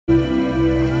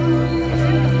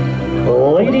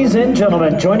Ladies and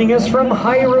gentlemen, joining us from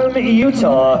Hiram,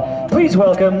 Utah, please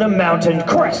welcome the Mountain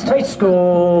Crest High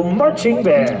School Marching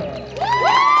Band.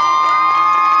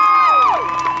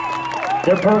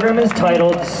 Their program is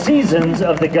titled Seasons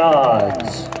of the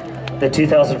Gods. The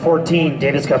 2014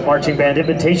 Davis Cup Marching Band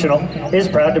Invitational is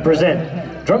proud to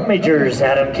present drum majors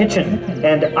Adam Kitchen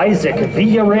and Isaac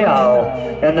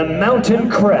Villarreal and the Mountain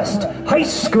Crest High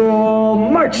School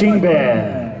Marching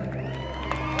Band.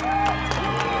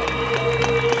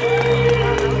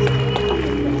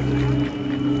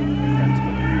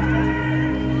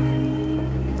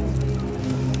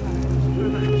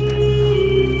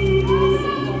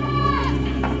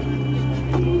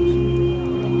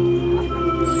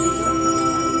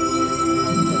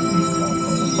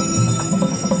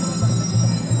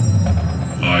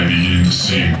 I begin to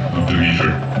sing of Demeter,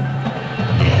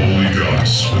 the holy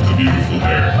goddess with the beautiful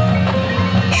hair.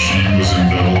 She was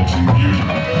enveloped in beauty,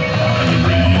 and the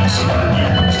radiance of her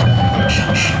image and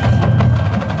complexion shone forth,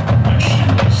 and she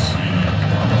was to be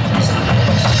known as the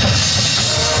goddess.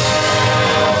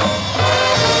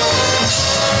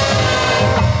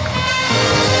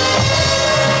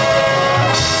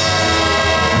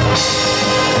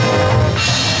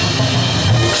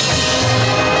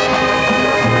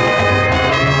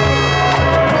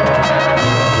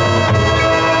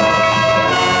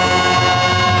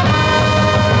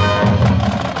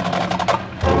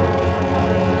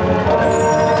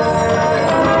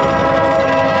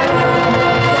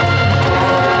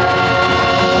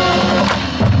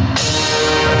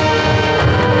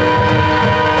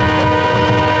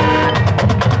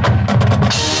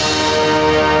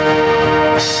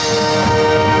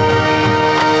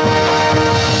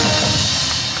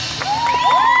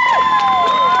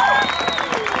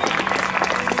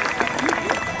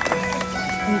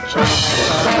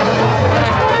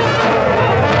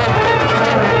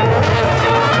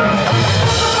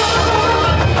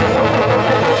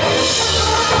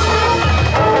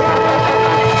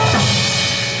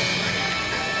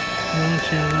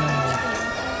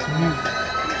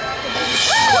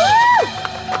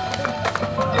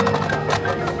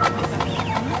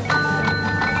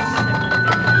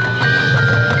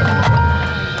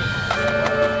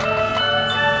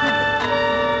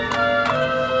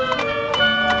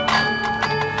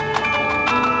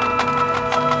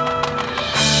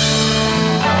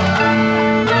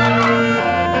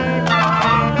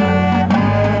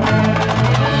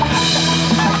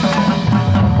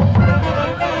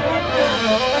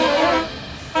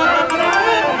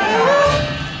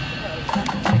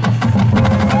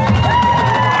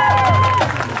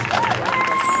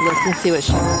 Listen, see what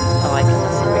she. Oh, I can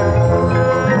listen.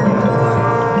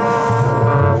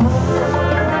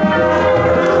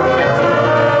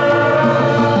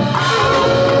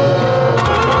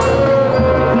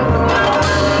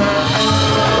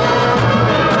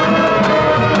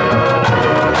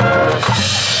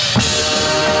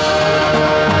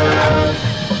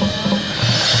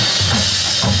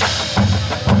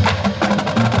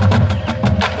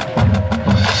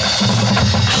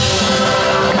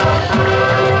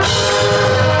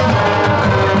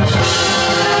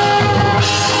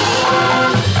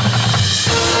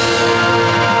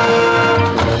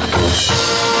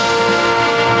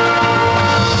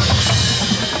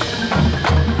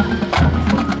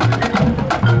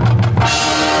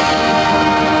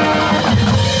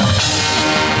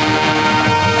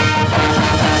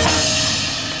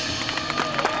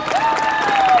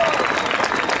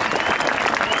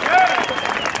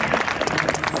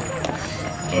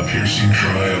 A piercing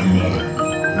cry of mother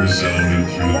resounded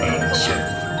through the boundless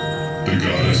earth. The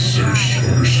goddess searched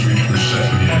for her sweet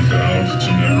Persephone and vowed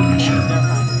to never return,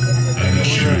 and that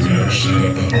she would never set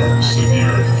up the harvest of the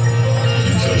earth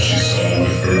until she saw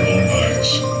with her own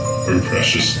eyes her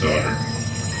precious daughter.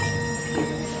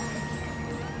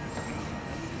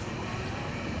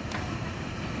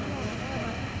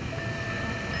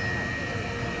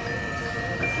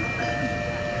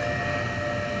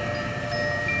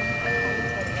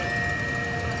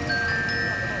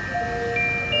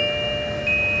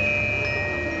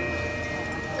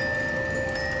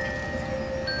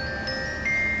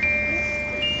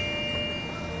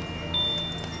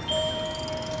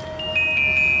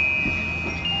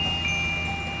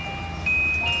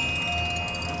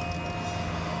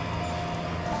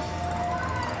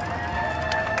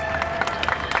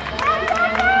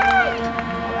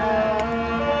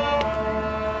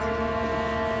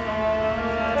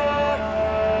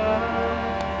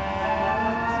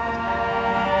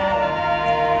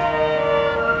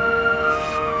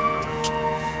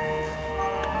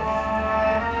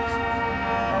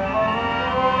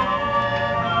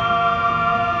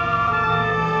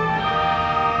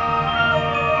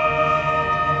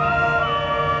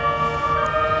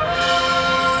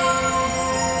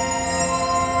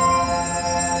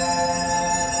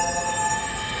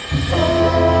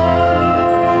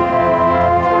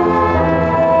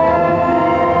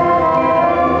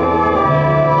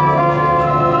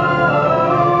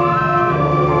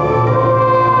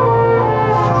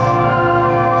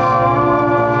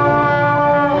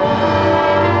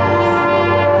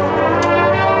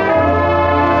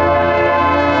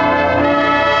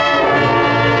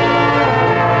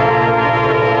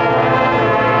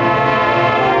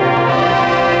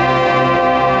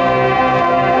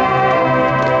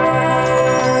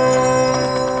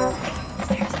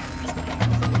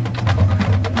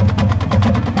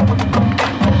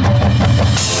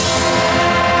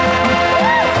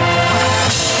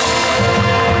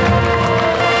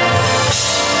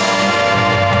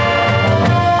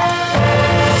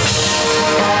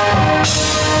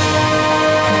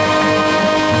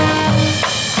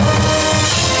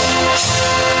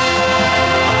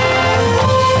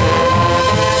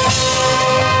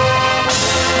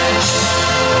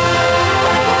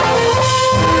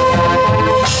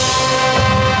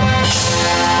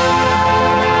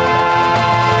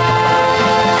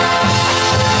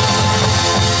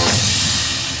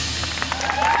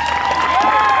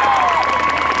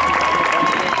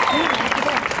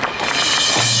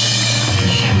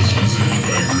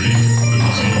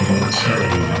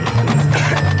 terrible in the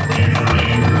court. In her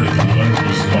anger, the blood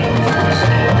was known for his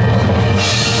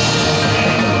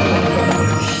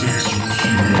six she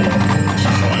rode to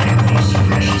find her most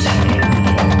precious flower.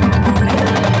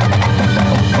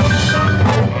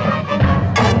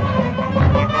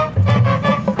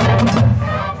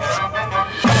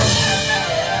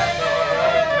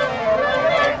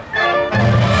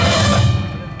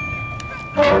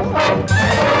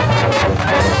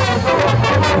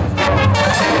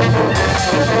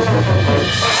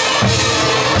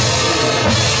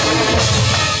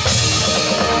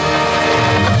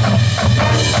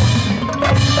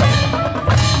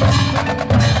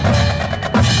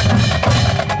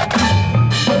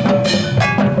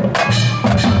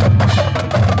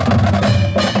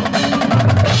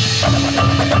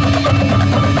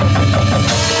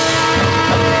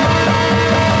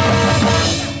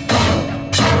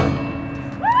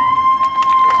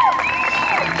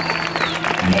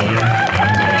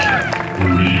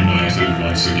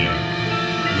 Once again,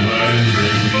 gladdened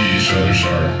greatly each other's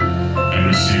heart, and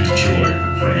received joy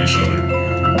from each other.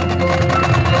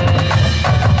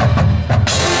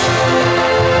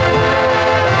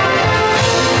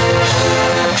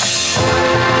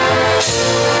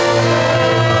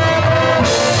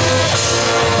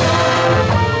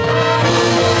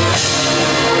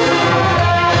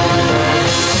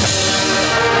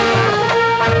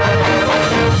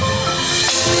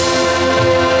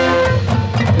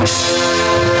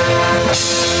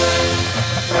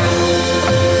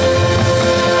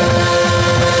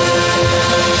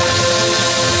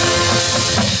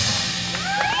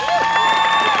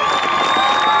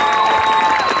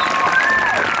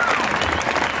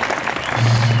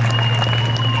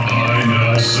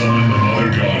 Summon the Mother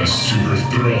Goddess to her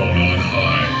throne on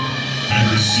high,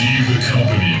 and receive the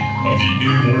company of the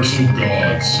immortal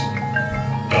gods.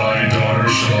 Thy daughter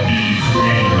shall be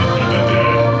queen of the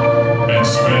dead, and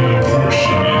spend a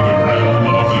portion in the realm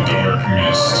of the dark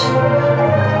mist.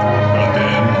 But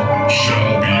then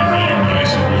shall be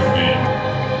reunited with thee,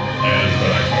 and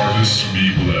thy harvest be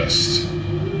blessed.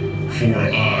 For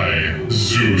I,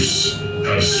 Zeus,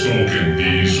 have spoken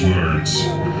these words.